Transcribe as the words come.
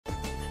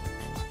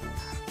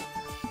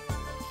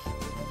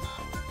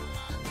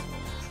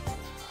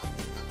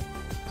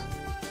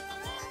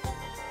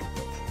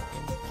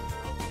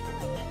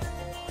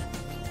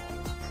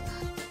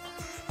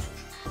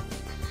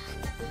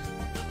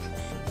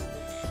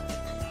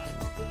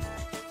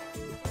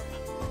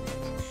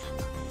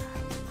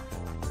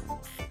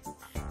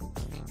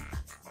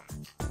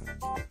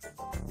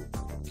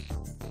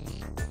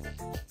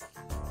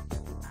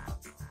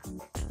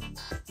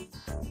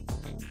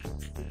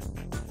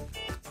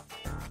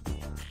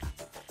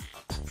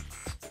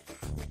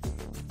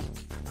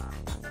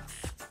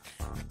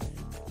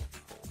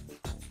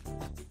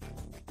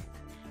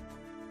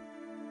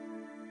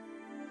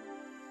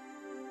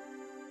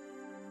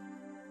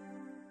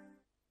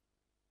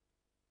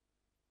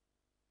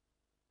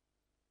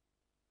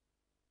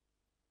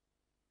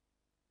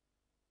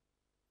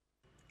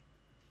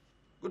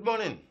Good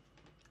morning.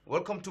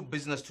 Welcome to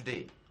Business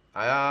Today.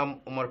 I am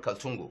Umar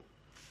Kaltungo.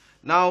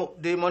 Now,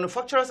 the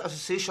Manufacturers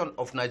Association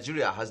of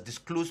Nigeria has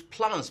disclosed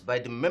plans by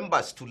the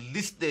members to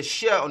list their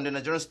share on the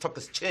Nigerian Stock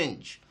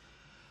Exchange.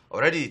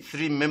 Already,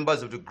 3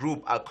 members of the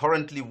group are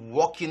currently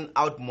working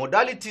out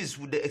modalities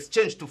with the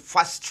exchange to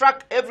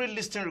fast-track every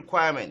listing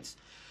requirement.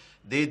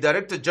 The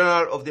Director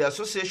General of the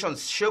association,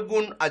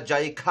 Segun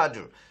Ajayi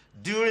Kadir,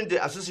 during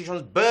the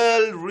association's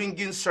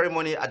bell-ringing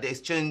ceremony at the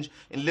exchange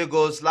in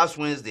Lagos last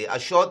Wednesday,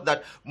 assured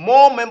that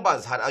more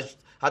members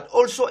had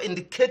also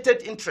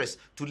indicated interest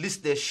to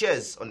list their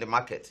shares on the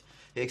market.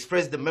 He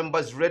expressed the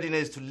members'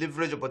 readiness to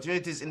leverage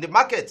opportunities in the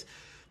market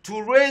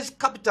to raise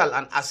capital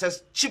and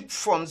access cheap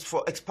funds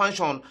for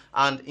expansion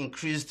and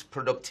increased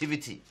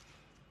productivity.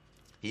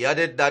 He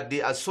added that the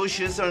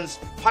association's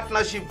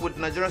partnership with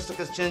Nigerian Stock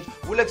Exchange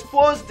will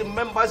expose the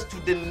members to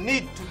the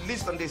need to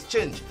list on the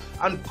exchange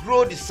and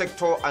grow the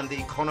sector and the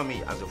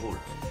economy as a whole.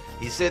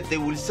 He said they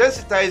will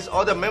sensitize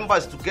other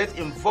members to get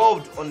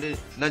involved on the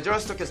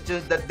Nigerian Stock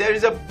Exchange, that there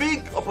is a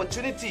big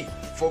opportunity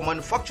for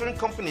manufacturing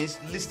companies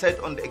listed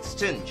on the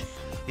exchange.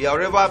 He,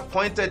 however,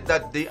 pointed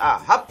that they are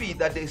happy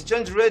that the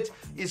exchange rate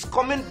is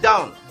coming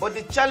down, but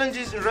the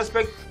challenges in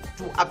respect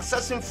to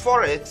accessing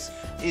forex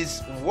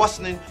is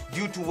worsening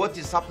due to what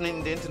is happening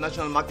in the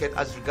international market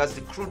as regards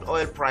the crude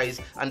oil price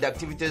and the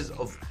activities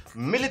of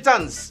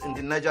militants in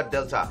the Niger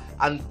Delta,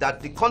 and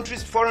that the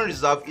country's foreign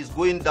reserve is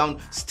going down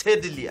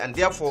steadily, and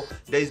therefore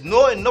there is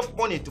not enough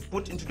money to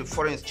put into the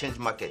foreign exchange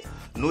market,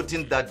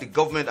 noting that the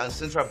government and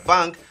central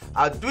bank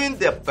are doing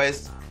their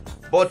best,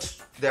 but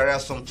there are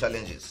some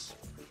challenges.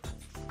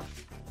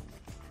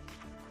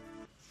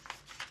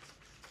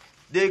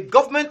 The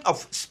government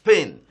of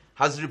Spain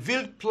has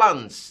revealed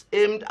plans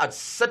aimed at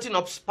setting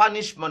up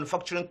Spanish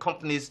manufacturing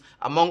companies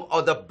among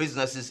other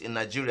businesses in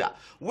Nigeria,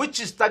 which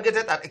is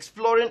targeted at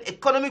exploring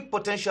economic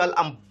potential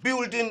and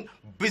building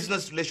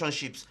business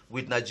relationships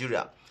with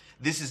Nigeria.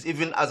 This is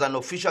even as an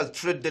official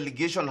trade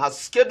delegation has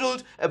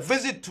scheduled a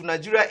visit to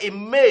Nigeria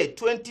in May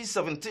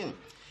 2017.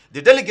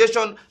 The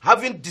delegation,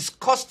 having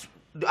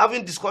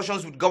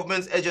discussions with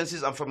government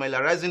agencies and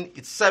familiarizing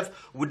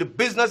itself with the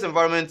business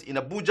environment in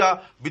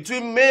Abuja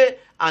between May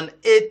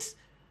 8th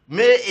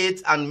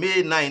and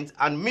May 9th,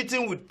 and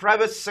meeting with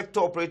private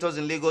sector operators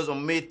in Lagos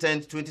on May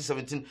 10th,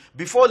 2017,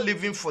 before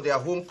leaving for their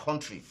home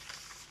country.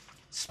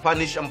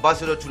 Spanish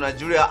ambassador to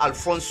Nigeria,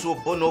 Alfonso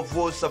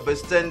Bonovo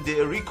Sebastian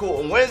de Rico,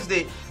 on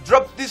Wednesday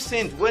dropped this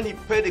hint when he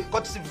paid a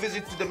courtesy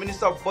visit to the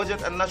Minister of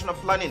Budget and National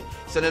Planning,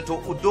 Senator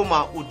Udo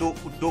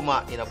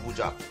Udoma, in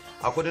Abuja.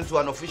 According to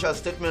an official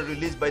statement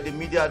released by the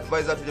media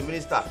advisor to the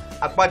minister,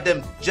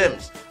 Akpadem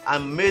James,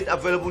 and made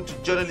available to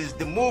journalists,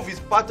 the move is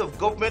part of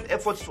government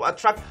efforts to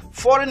attract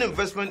foreign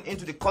investment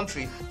into the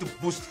country to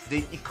boost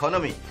the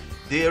economy.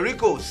 De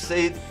Rico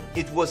said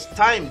it was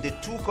time the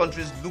two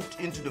countries looked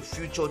into the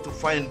future to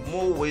find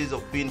more ways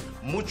of being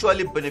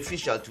mutually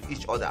beneficial to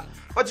each other,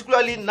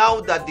 particularly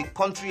now that the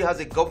country has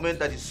a government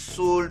that is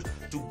sold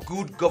to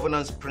good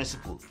governance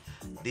principles.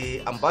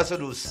 The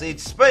ambassador said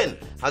Spain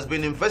has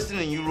been investing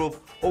in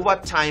Europe over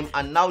time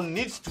and now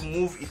needs to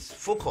move its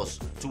focus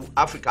to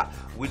Africa,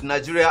 with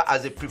Nigeria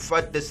as a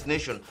preferred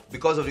destination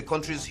because of the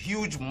country's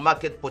huge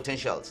market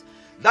potentials.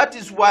 That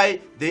is why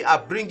they are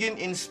bringing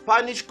in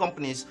Spanish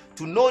companies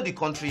to know the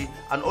country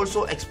and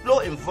also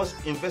explore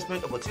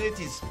investment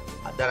opportunities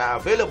that are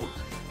available.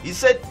 He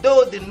said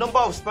though the number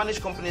of Spanish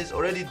companies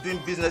already doing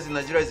business in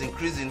Nigeria is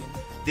increasing,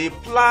 the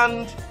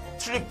planned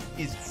trip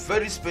is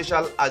very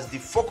special as the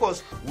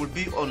focus will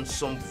be on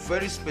some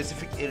very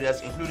specific areas,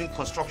 including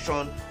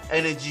construction,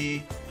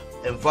 energy,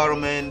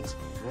 environment,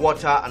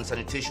 water and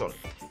sanitation.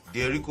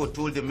 De Rico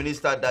told the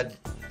minister that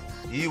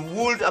he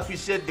would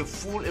appreciate the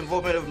full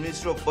involvement of the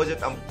Ministry of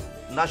Budget and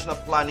National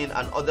Planning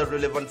and other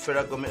relevant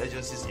federal government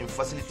agencies in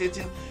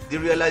facilitating the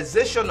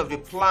realization of the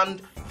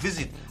planned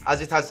visit,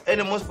 as it has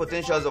enormous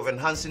potentials of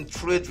enhancing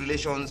trade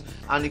relations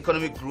and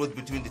economic growth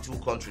between the two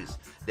countries.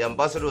 The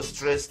ambassador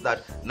stressed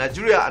that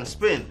Nigeria and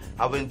Spain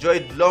have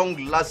enjoyed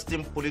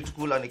long-lasting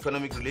political and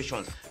economic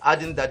relations,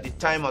 adding that the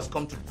time has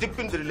come to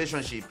deepen the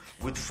relationship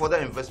with further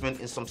investment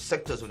in some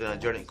sectors of the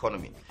Nigerian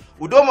economy.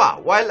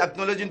 Udoma, while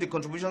acknowledging the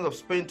contributions of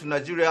Spain to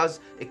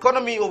Nigeria's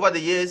economy over the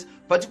years,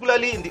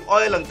 particularly in the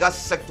oil and gas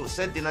sector,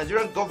 said the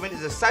Nigerian government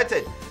is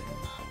excited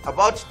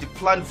about the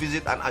planned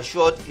visit and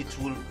assured it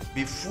will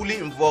be fully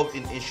involved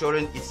in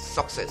ensuring its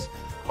success.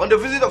 On the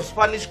visit of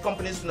Spanish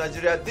companies to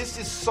Nigeria, this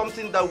is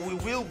something that we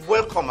will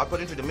welcome,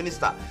 according to the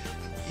minister.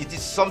 It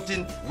is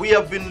something we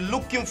have been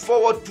looking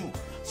forward to,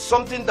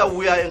 something that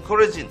we are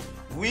encouraging.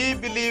 We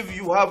believe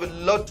you have a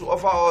lot to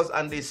offer us,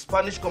 and the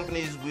Spanish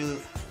companies will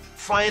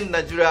find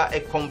Nigeria a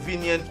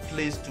convenient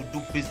place to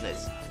do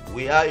business.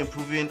 We are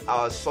improving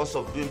our source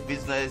of doing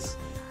business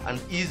and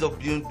ease of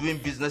doing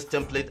business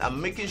template, and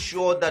making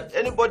sure that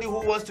anybody who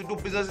wants to do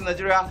business in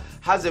Nigeria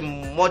has a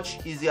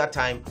much easier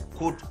time,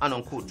 quote and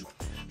unquote.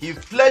 He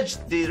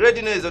pledged the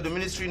readiness of the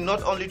ministry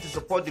not only to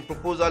support the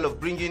proposal of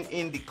bringing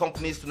in the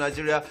companies to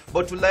Nigeria,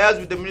 but to liaise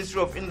with the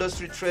Ministry of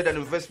Industry, Trade and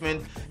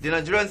Investment, the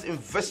Nigerian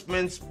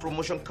Investments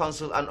Promotion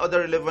Council, and other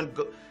relevant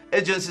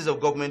agencies of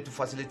government to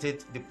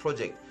facilitate the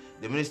project.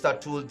 The minister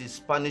told the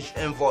Spanish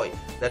envoy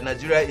that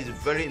Nigeria is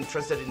very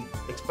interested in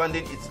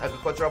expanding its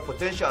agricultural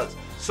potentials,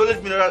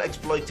 solid mineral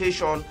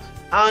exploitation,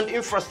 and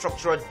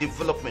infrastructural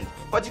development,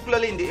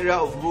 particularly in the area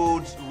of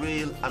roads,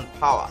 rail, and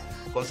power.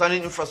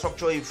 Concerning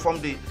infrastructure,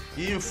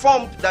 he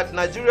informed that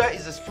Nigeria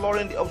is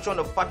exploring the option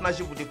of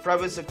partnership with the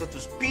private sector to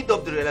speed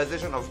up the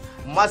realization of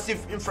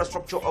massive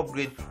infrastructure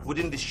upgrade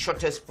within the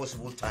shortest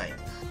possible time.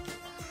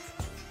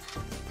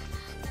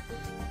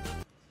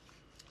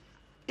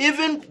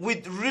 Even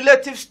with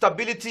relative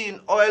stability in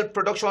oil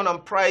production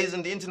and price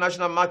in the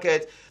international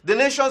market, the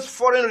nation's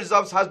foreign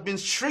reserves has been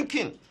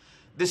shrinking.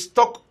 The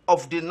stock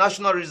of the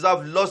National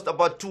Reserve lost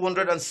about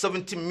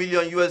 $270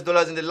 million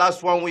in the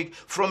last 1 week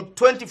from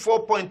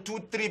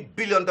 $24.23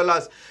 billion.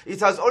 It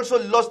has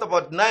also lost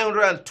about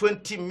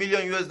 $920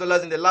 million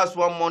in the last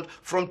 1 month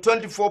from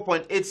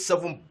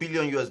 $24.87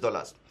 billion.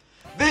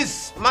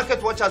 This,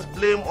 market watchers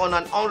blame on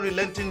an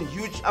unrelenting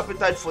huge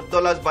appetite for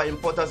dollars by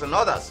importers and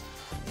others.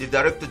 The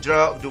Director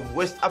General of the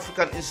West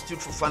African Institute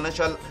for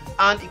Financial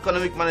and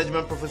Economic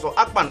Management, Professor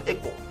Akpan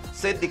Eko,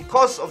 said the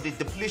cause of the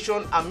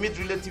depletion amid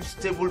relative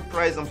stable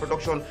price and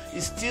production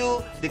is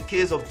still the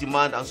case of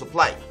demand and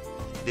supply.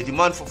 The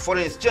demand for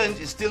foreign exchange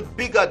is still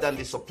bigger than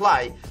the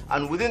supply,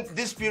 and within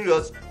these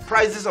periods,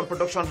 prices and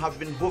production have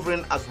been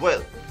hovering as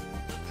well.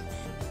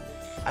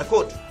 I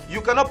quote,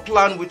 "You cannot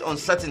plan with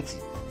uncertainty.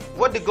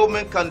 What the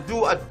government can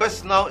do at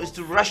best now is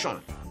to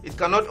ration. It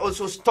cannot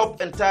also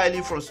stop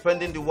entirely from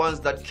spending the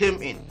ones that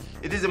came in.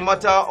 It is a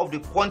matter of the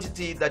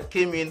quantity that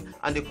came in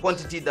and the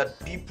quantity that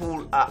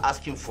people are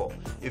asking for.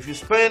 If you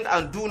spend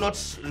and do not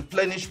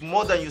replenish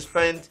more than you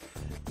spend,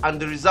 and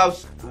the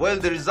reserves, well,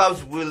 the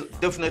reserves will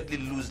definitely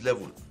lose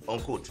level,"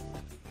 unquote.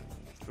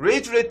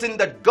 Reiterating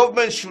that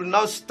government should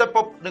now step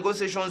up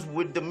negotiations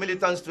with the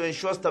militants to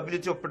ensure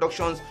stability of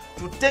productions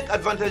to take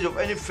advantage of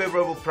any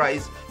favorable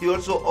price, he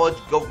also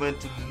urged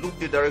government to look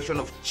the direction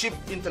of cheap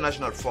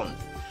international funds.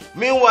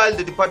 Meanwhile,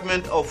 the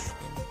Department of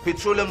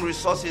Petroleum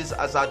Resources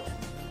has at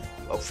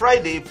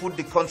Friday put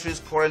the country's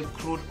current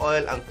crude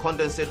oil and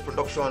condensate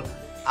production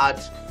at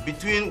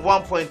between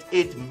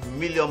 1.8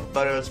 million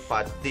barrels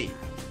per day.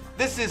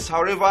 This is,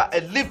 however,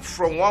 a leap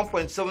from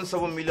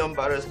 1.77 million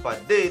barrels per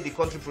day the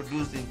country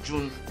produced in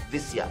June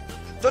this year.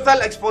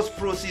 Total exports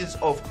proceeds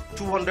of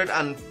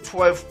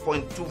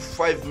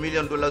 $212.25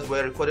 million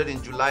were recorded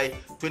in July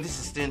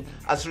 2016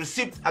 as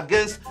received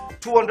against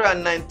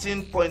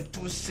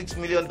 $219.26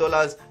 million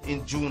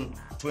in June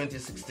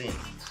 2016.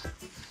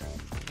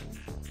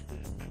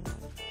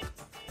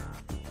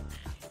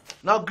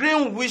 Now,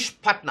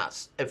 Greenwich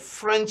Partners, a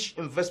French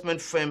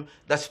investment firm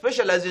that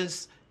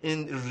specializes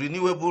in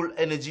renewable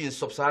energy in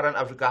sub-Saharan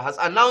Africa, has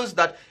announced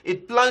that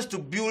it plans to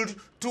build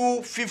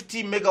 2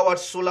 50-megawatt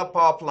solar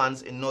power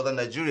plants in northern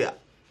Nigeria.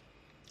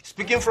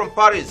 Speaking from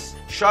Paris,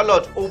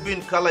 Charlotte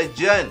Obin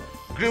Kalajian,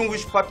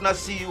 Greenwich Partners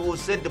CEO,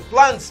 said the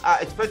plants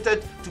are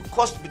expected to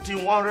cost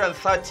between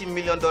 $130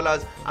 million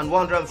and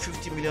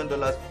 $150 million,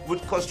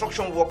 with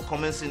construction work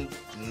commencing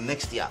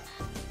next year.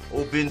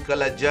 Obin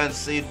Kalajian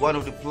said one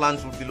of the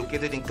plants will be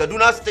located in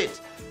Kaduna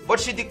State, but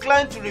she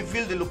declined to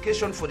reveal the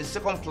location for the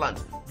second plant.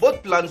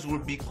 Both plants will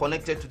be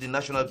connected to the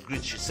national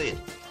grid, she said.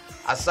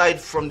 Aside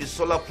from the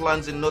solar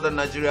plants in northern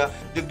Nigeria,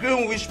 the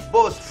Greenwich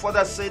boss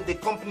further said the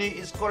company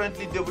is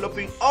currently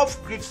developing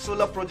off-grid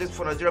solar projects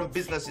for Nigerian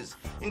businesses,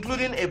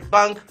 including a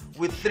bank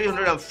with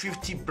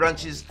 350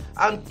 branches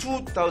and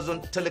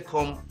 2,000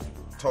 telecom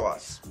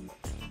towers.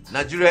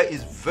 Nigeria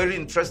is a very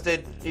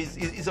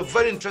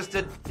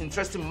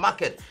interesting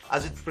market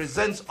as it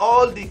presents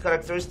all the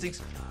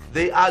characteristics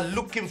they are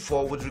looking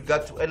for with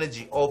regard to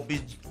energy,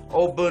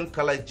 Obin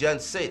Kalajian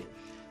said.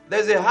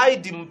 There's a high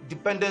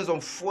dependence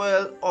on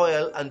fuel,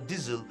 oil, and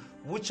diesel,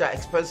 which are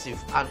expensive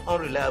and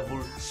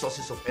unreliable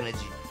sources of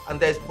energy, and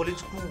there's a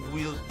political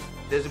will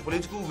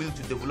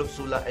to develop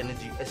solar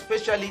energy,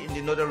 especially in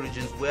the northern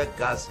regions where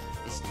gas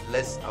is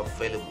less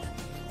available.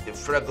 The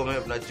federal government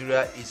of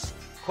Nigeria is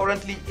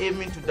currently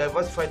aiming to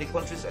diversify the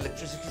country's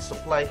electricity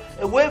supply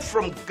away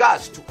from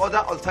gas to other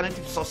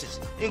alternative sources,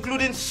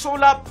 including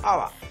solar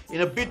power,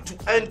 in a bid to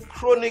end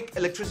chronic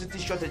electricity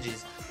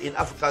shortages in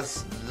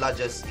Africa's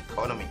largest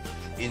economy.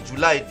 In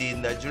July, the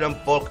Nigerian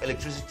Bulk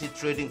Electricity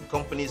Trading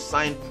Company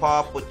signed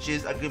power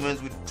purchase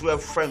agreements with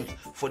 12 firms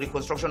for the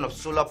construction of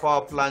solar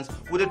power plants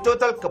with a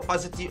total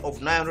capacity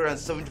of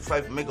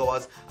 975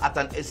 megawatts at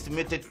an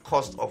estimated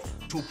cost of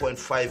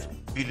 $2.5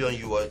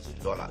 billion.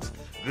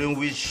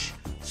 Greenwich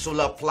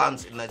solar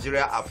plants in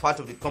Nigeria are part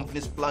of the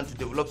company's plan to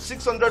develop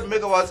 600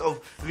 megawatts of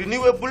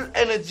renewable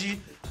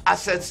energy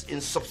assets in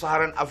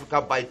sub-Saharan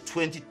Africa by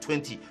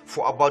 2020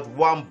 for about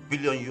 $1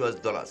 billion.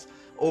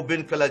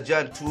 Obin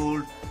Kalajian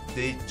told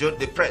the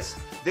press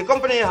the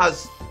company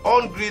has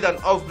on-grid and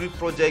off-grid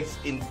projects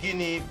in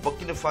Guinea,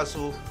 Burkina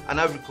Faso, and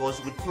Ivory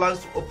Coast, with plans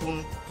to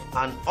open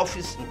an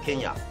office in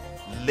Kenya.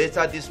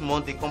 Later this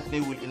month, the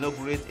company will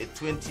inaugurate a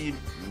 20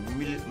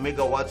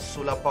 megawatt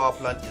solar power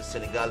plant in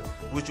Senegal,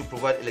 which will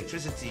provide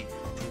electricity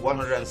to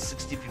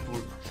 160 people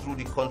through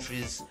the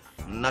country's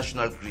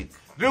national grid.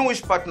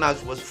 Greenwich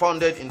Partners was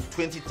founded in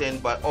 2010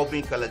 by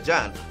Obin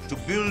Kalajan to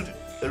build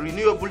a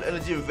renewable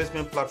energy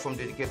investment platform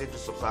dedicated to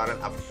sub-Saharan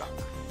Africa.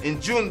 In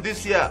June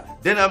this year,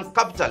 Denham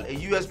Capital, a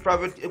U.S.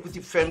 private equity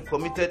firm,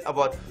 committed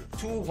about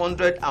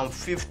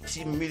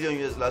 $250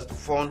 million to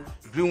fund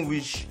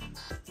Greenwich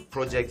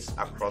projects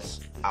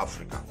across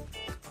Africa.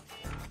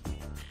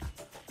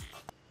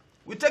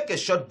 We take a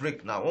short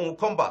break now. When we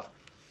come back,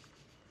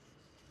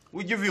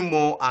 we give you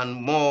more and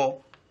more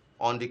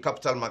on the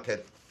capital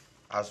market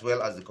as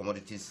well as the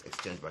commodities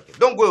exchange market.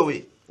 Don't go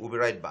away. We'll be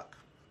right back.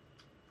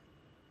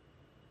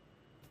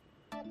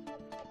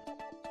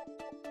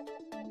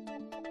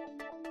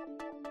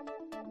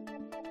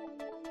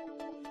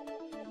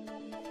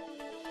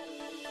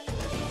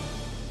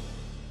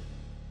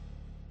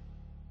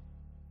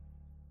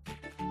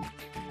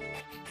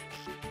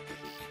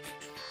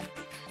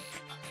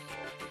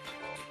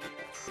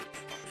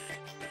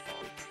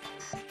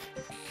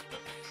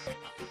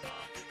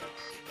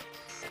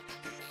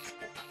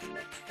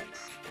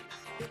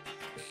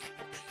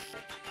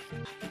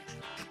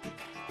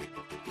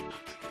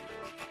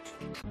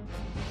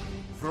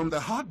 From the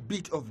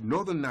heartbeat of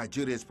northern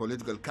Nigeria's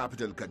political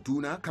capital,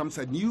 Kaduna, comes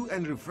a new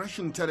and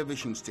refreshing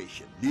television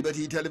station,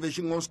 Liberty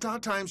Television on Star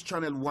Times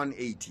Channel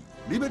 180.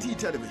 Liberty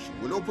Television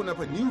will open up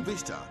a new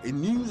vista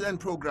in news and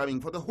programming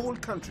for the whole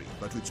country,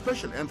 but with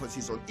special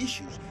emphasis on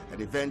issues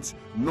and events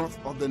north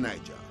of the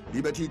Niger.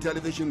 Liberty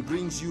Television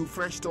brings you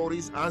fresh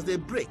stories as they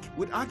break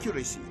with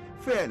accuracy,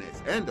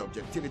 fairness and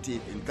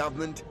objectivity in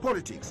government,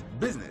 politics,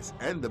 business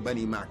and the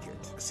money market.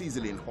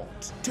 Sizzling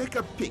hot. Take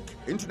a peek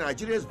into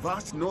Nigeria's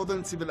vast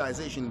northern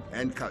civilization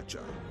and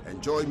culture.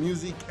 Enjoy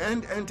music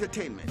and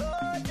entertainment.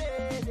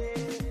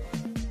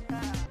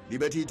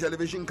 Liberty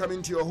Television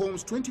coming to your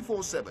homes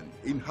 24/7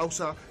 in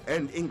Hausa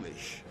and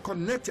English.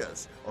 Connect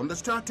us on the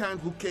Star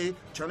Times Bouquet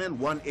Channel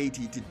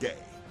 180 today.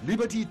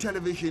 Liberty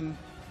Television,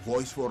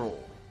 voice for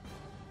all.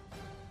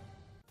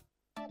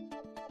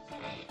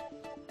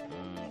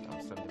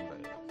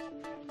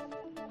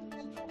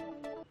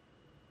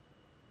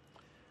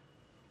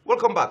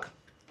 Welcome back.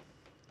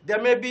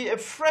 There may be a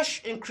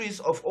fresh increase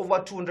of over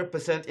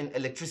 200% in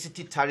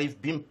electricity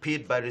tariff being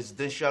paid by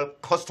residential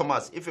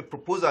customers if a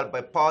proposal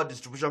by power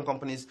distribution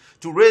companies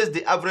to raise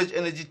the average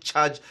energy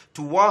charge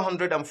to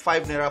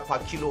 105 naira per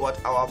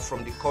kilowatt hour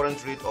from the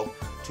current rate of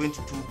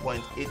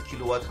 22.8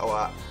 kilowatt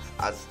hour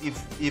as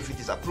if it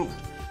is approved.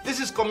 This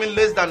is coming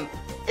less than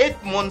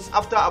 8 months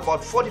after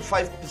about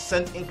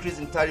 45% increase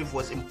in tariff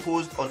was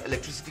imposed on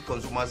electricity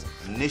consumers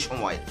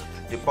nationwide.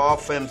 The power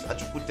firms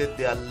attributed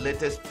their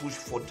latest push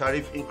for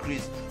tariff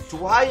increase to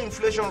high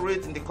inflation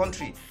rate in the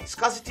country,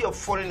 scarcity of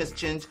foreign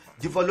exchange,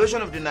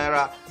 devaluation of the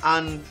naira,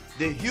 and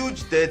the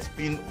huge debt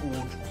being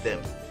owed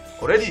them.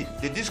 Already,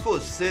 the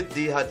DISCOs said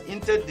they had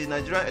hinted the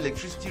Nigerian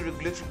Electricity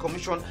Regulatory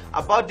Commission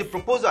about the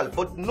proposal,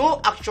 but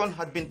no action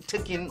had been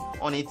taken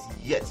on it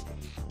yet.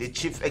 The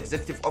Chief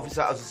Executive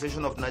Officer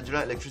Association of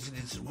Nigerian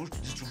Electricity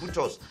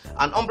Distributors,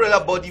 an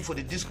umbrella body for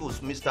the DISCOs,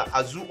 Mr.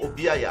 Azu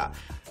Obiaya,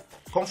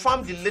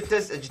 confirmed the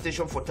latest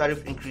agitation for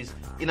tariff increase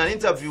in an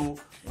interview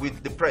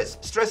with the press,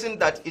 stressing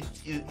that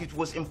it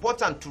was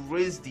important to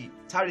raise the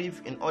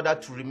tariff in order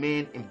to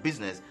remain in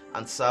business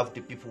and serve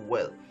the people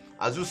well.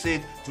 Azu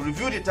said to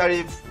review the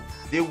tariff,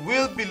 they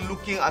will be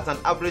looking at an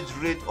average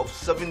rate of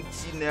 70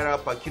 naira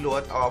per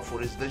kilowatt hour for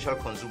residential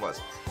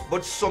consumers.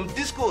 But some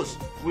DISCOs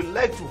would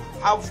like to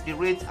have the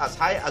rate as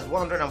high as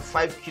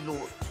 105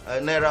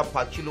 naira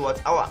per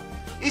kilowatt hour.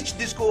 Each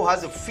DISCO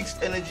has a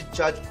fixed energy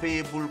charge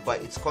payable by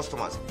its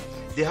customers.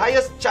 The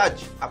highest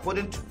charge,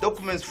 according to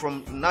documents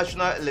from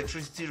National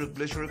Electricity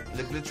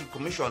Regulatory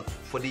Commission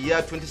for the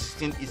year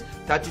 2016, is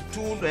 32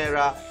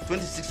 naira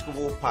 26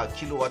 kobo per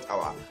kilowatt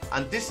hour,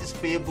 and this is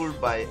payable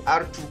by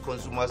R2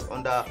 consumers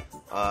under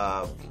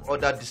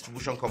other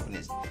distribution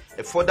companies.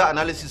 A further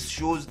analysis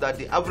shows that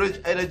the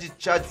average energy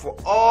charge for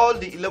all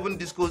the 11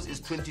 DISCOs is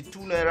 22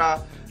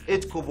 naira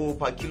 8 kobo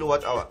per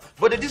kilowatt hour.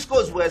 But the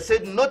DISCOs were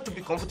said not to be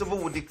comfortable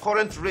with the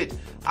current rate,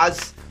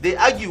 as they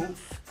argue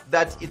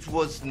that it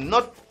was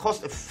not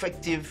cost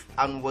effective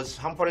and was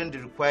hampering the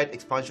required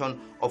expansion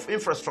of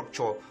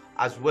infrastructure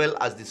as well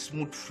as the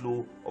smooth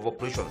flow of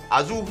operations.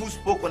 Azu, who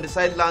spoke on the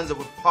sidelines of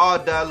a power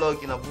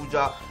dialogue in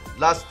Abuja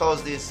last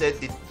Thursday, said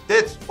the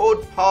debts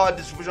owed power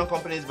distribution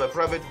companies by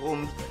private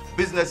homes,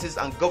 businesses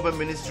and government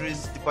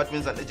ministries,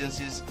 departments and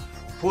agencies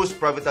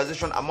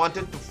post-privatization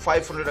amounted to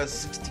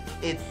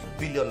 568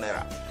 billion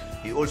naira.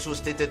 He also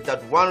stated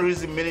that one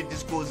reason many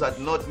DISCOs had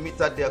not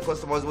metered their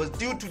customers was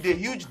due to the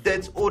huge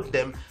debts owed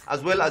them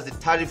as well as the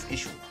tariff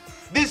issue.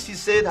 This, he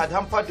said, had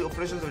hampered the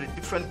operations of the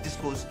different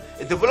DISCOs,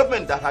 a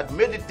development that had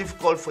made it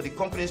difficult for the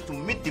companies to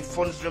meet the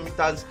funds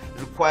remittance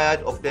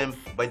required of them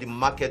by the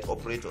market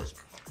operators.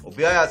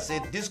 Obiaya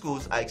said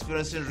DISCOs are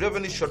experiencing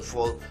revenue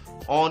shortfall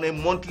on a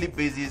monthly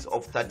basis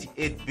of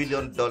 $38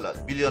 billion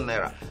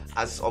naira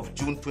as of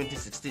June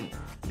 2016.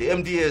 The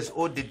MDAs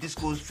owed the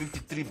DISCOs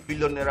 53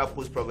 billion naira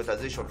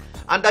post-privatization,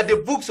 and that the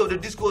books of the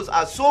DISCOs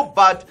are so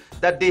bad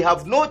that they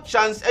have no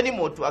chance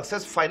anymore to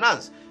access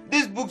finance.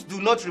 These books do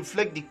not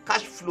reflect the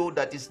cash flow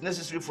that is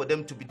necessary for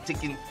them to be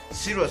taken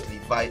seriously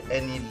by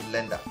any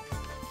lender.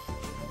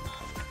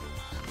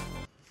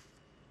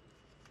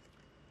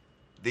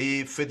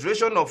 The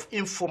Federation of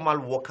Informal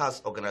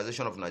Workers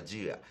Organization of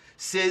Nigeria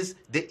says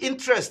the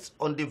interest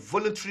on the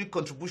voluntary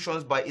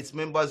contributions by its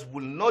members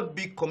will not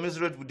be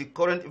commensurate with the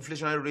current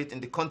inflationary rate in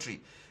the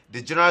country.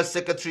 The General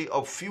Secretary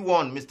of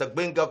FIWON, Mr.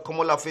 Gbenga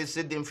Komolafe,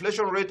 said the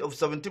inflation rate of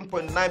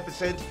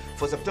 17.9%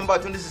 for September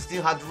 2016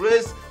 had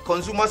raised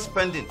consumer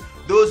spending,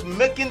 those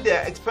making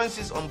their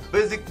expenses on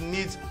basic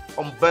needs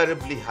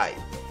unbearably high.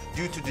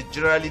 Due to the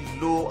generally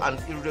low and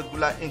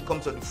irregular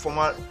incomes of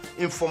the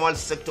informal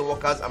sector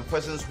workers and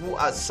persons who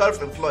are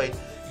self-employed,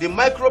 the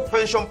micro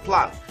pension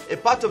plan, a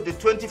part of the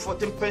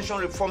 2014 Pension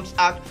Reforms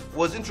Act,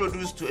 was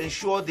introduced to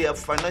ensure their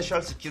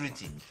financial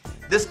security.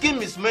 The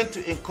scheme is meant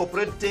to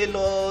incorporate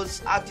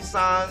tailors,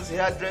 artisans,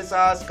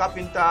 hairdressers,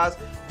 carpenters,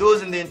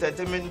 those in the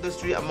entertainment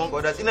industry, among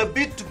others, in a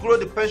bid to grow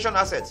the pension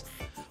assets.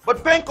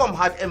 But PENCOM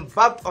had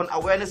embarked on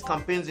awareness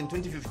campaigns in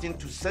 2015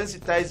 to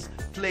sensitize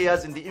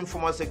players in the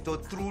informal sector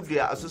through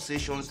their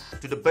associations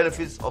to the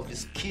benefits of the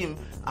scheme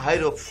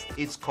ahead of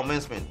its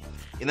commencement.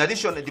 In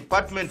addition, a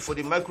department for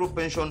the micro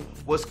pension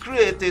was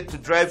created to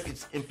drive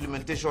its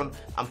implementation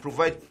and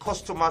provide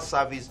customer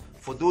service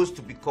for those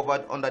to be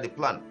covered under the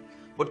plan.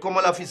 But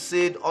Komolafe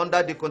said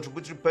under the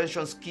contributory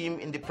pension scheme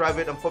in the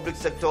private and public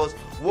sectors,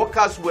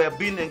 workers were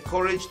being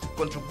encouraged to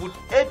contribute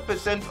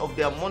 8% of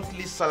their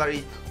monthly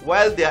salary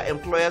while their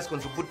employers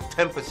contribute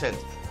 10%.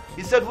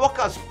 He said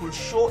workers could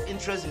show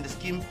interest in the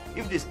scheme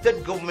if the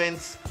state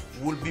governments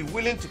would be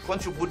willing to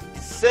contribute the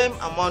same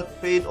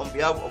amount paid on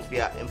behalf of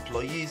their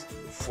employees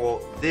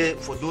for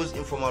those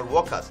informal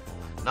workers.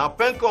 Now,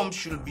 PENCOM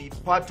should be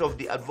part of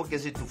the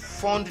advocacy to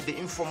fund the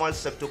informal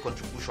sector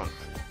contribution.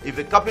 If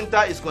a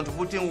carpenter is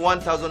contributing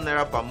 1,000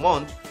 naira per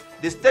month,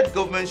 the state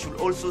government should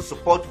also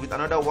support with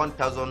another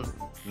 1,000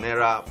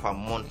 naira per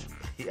month,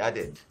 he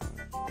added.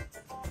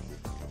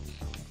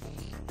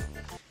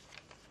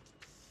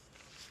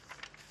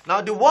 Now,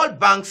 the World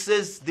Bank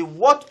says the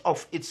worth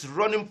of its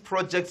running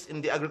projects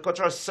in the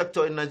agricultural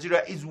sector in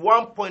Nigeria is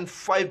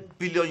 $1.5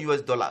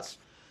 billion.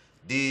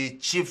 The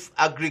chief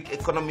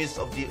agri-economist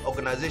of the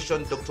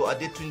organization, Dr.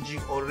 Adetunji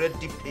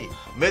Oredipe,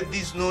 made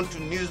this known to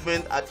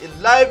newsmen at a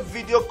live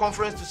video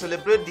conference to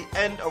celebrate the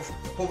End of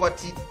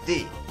Poverty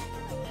Day.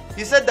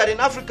 He said that in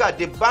Africa,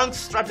 the bank's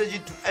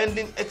strategy to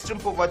ending extreme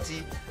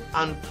poverty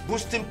and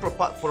boosting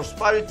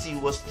prosperity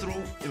was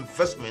through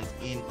investment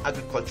in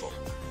agriculture.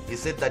 He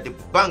said that the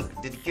bank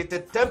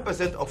dedicated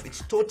 10% of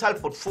its total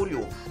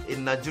portfolio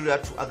in Nigeria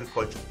to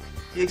agriculture.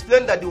 He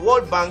explained that the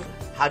World Bank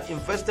had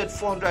invested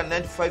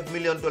 $495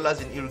 million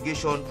in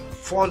irrigation,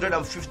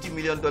 $450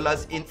 million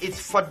in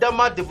its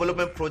Fadama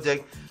development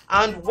project,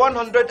 and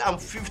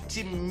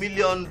 $150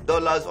 million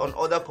on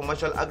other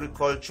commercial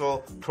agriculture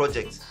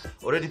projects.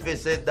 Oredipe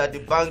said that the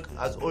bank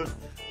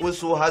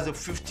also has a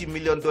 $50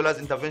 million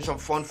intervention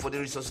fund for the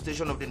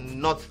resuscitation of the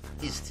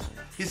Northeast.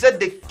 He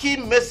said the key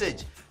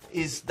message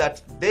is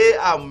that they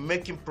are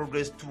making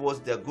progress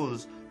towards their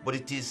goals, but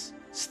it is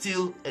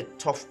still a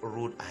tough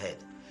road ahead.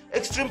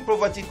 Extreme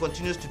poverty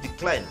continues to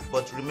decline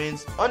but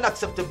remains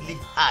unacceptably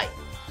high.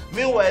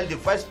 Meanwhile, the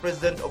Vice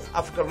President of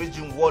Africa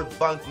Region World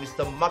Bank,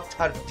 Mr.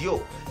 Makhtar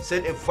Diop,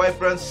 said a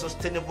vibrant,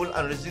 sustainable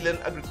and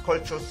resilient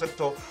agricultural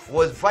sector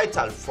was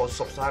vital for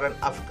sub-Saharan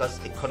Africa's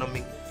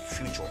economic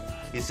future.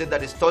 He said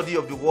that a study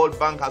of the World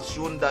Bank has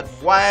shown that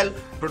while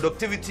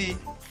productivity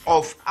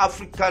of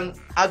African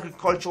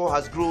agriculture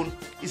has grown,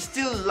 it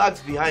still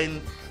lags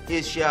behind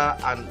Asia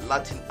and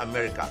Latin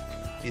America.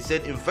 He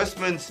said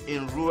investments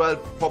in rural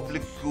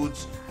public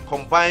goods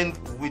combined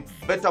with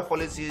better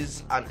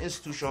policies and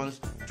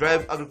institutions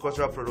drive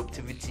agricultural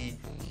productivity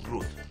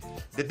growth.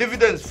 The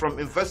dividends from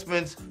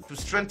investments to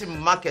strengthen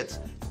markets,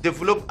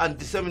 develop and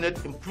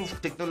disseminate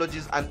improved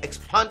technologies and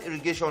expand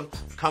irrigation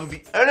can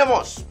be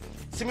enormous.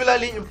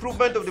 Similarly,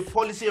 improvement of the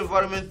policy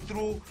environment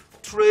through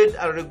trade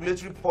and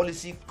regulatory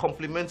policy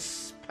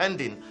complements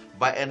spending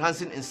by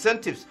enhancing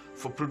incentives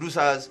for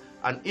producers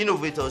and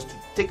innovators to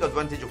take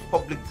advantage of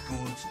public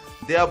goods,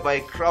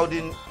 thereby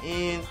crowding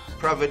in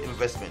private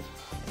investment.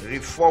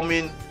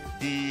 Reforming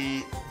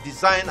the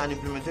design and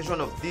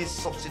implementation of these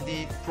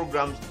subsidy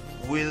programs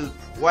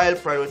while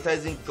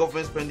prioritizing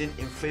government spending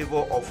in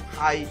favor of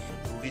high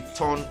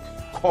return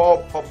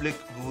core public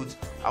goods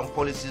and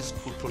policies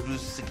could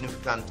produce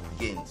significant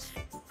gains.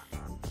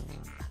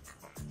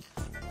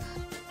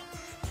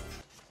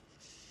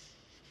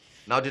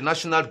 Now, the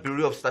National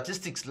Bureau of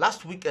Statistics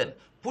last weekend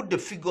put the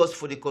figures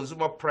for the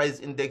Consumer Price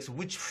Index,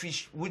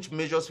 which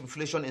measures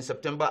inflation in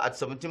September, at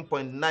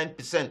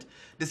 17.9%.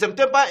 The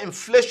September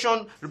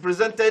inflation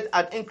represented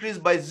an increase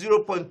by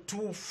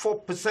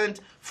 0.24%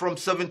 from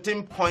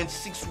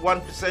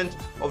 17.61%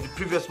 of the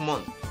previous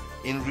month.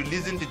 In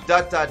releasing the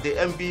data, the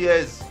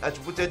MBS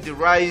attributed the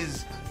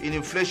rise in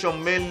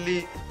inflation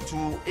mainly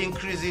to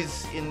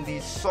increases in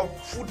the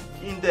sub-food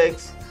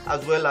index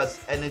as well as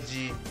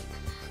energy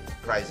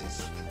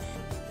prices.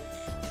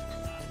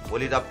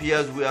 Well, it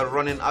appears we are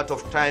running out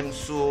of time,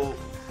 so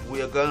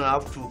we are going to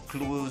have to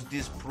close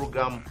this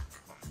program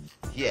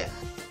here.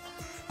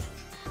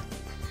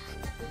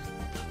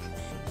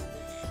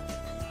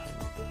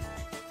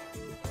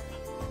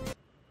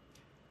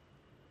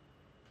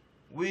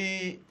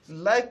 We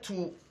like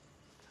to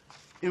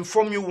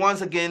inform you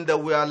once again that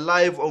we are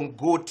live on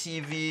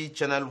GoTV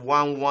channel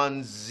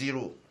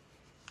 110.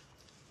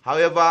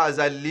 However, as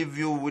I leave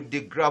you with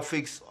the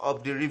graphics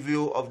of the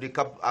review of the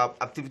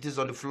activities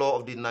on the floor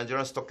of the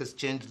Nigerian Stock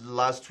Exchange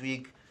last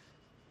week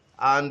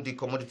and the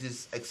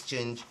Commodities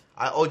Exchange,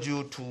 I urge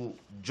you to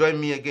join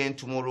me again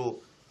tomorrow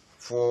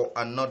for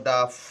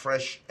another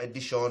fresh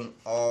edition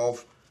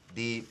of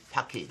the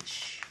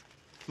package.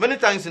 Many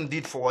thanks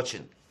indeed for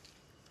watching.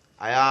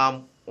 I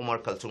am Umar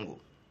Kaltungo.